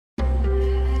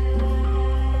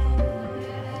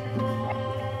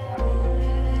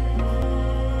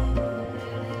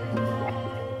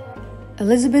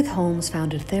Elizabeth Holmes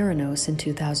founded Theranos in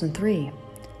 2003.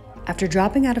 After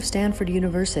dropping out of Stanford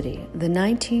University, the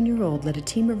 19-year-old led a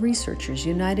team of researchers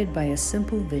united by a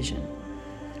simple vision: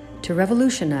 to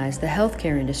revolutionize the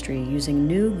healthcare industry using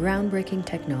new, groundbreaking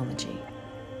technology.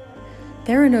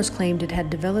 Theranos claimed it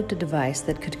had developed a device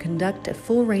that could conduct a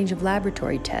full range of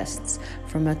laboratory tests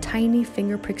from a tiny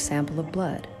finger prick sample of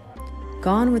blood.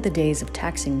 Gone were the days of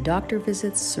taxing doctor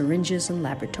visits, syringes, and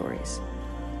laboratories.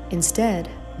 Instead,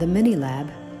 the mini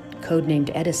lab, codenamed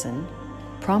Edison,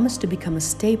 promised to become a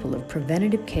staple of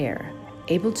preventative care,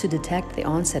 able to detect the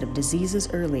onset of diseases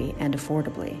early and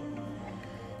affordably.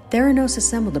 Theranos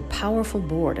assembled a powerful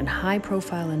board and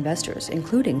high-profile investors,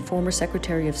 including former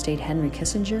Secretary of State Henry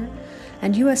Kissinger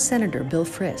and U.S. Senator Bill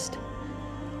Frist.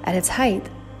 At its height,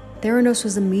 Theranos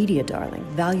was a media darling,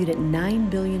 valued at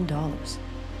 $9 billion.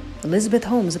 Elizabeth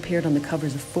Holmes appeared on the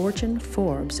covers of Fortune,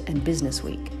 Forbes, and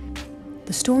Businessweek.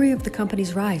 The story of the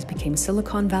company's rise became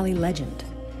Silicon Valley legend,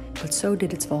 but so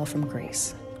did its fall from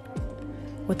grace.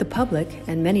 What the public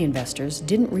and many investors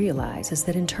didn't realize is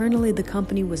that internally the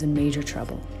company was in major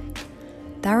trouble.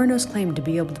 Theranos claimed to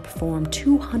be able to perform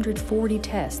 240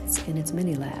 tests in its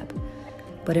mini lab,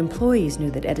 but employees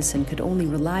knew that Edison could only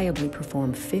reliably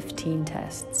perform 15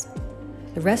 tests.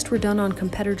 The rest were done on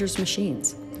competitors'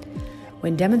 machines.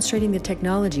 When demonstrating the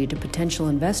technology to potential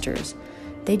investors,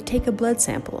 they'd take a blood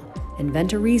sample,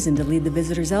 invent a reason to lead the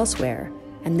visitors elsewhere,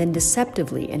 and then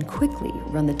deceptively and quickly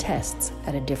run the tests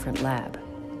at a different lab.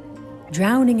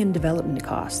 Drowning in development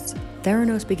costs,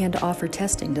 Theranos began to offer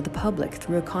testing to the public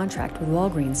through a contract with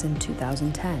Walgreens in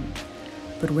 2010.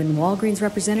 But when Walgreens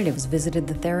representatives visited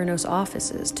the Theranos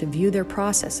offices to view their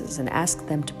processes and ask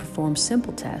them to perform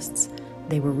simple tests,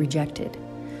 they were rejected.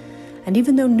 And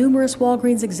even though numerous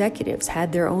Walgreens executives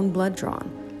had their own blood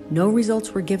drawn, no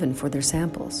results were given for their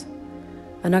samples.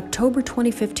 An October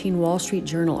 2015 Wall Street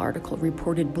Journal article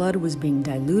reported blood was being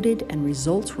diluted and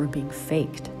results were being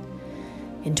faked.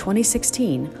 In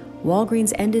 2016,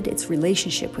 Walgreens ended its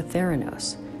relationship with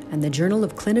Theranos, and the Journal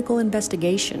of Clinical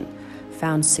Investigation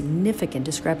found significant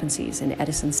discrepancies in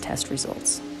Edison's test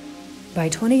results. By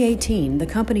 2018, the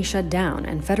company shut down,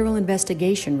 and federal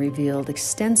investigation revealed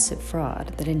extensive fraud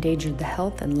that endangered the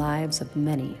health and lives of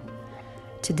many.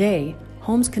 Today,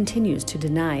 Holmes continues to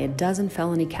deny a dozen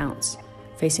felony counts,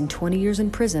 facing 20 years in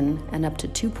prison and up to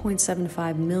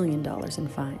 $2.75 million in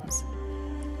fines.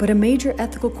 But a major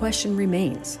ethical question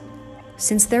remains.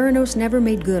 Since Theranos never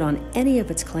made good on any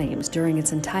of its claims during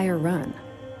its entire run,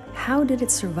 how did it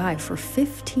survive for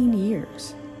 15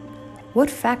 years?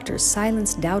 What factors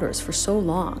silenced doubters for so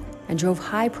long and drove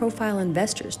high-profile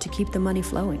investors to keep the money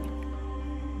flowing?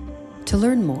 To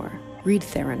learn more, read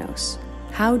Theranos: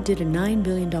 How Did a $9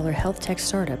 Billion Health Tech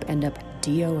Startup End Up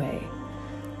DOA?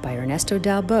 By Ernesto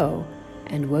Dalbo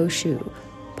and Wo Xu,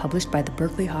 published by the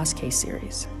Berkeley Haas Case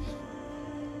Series.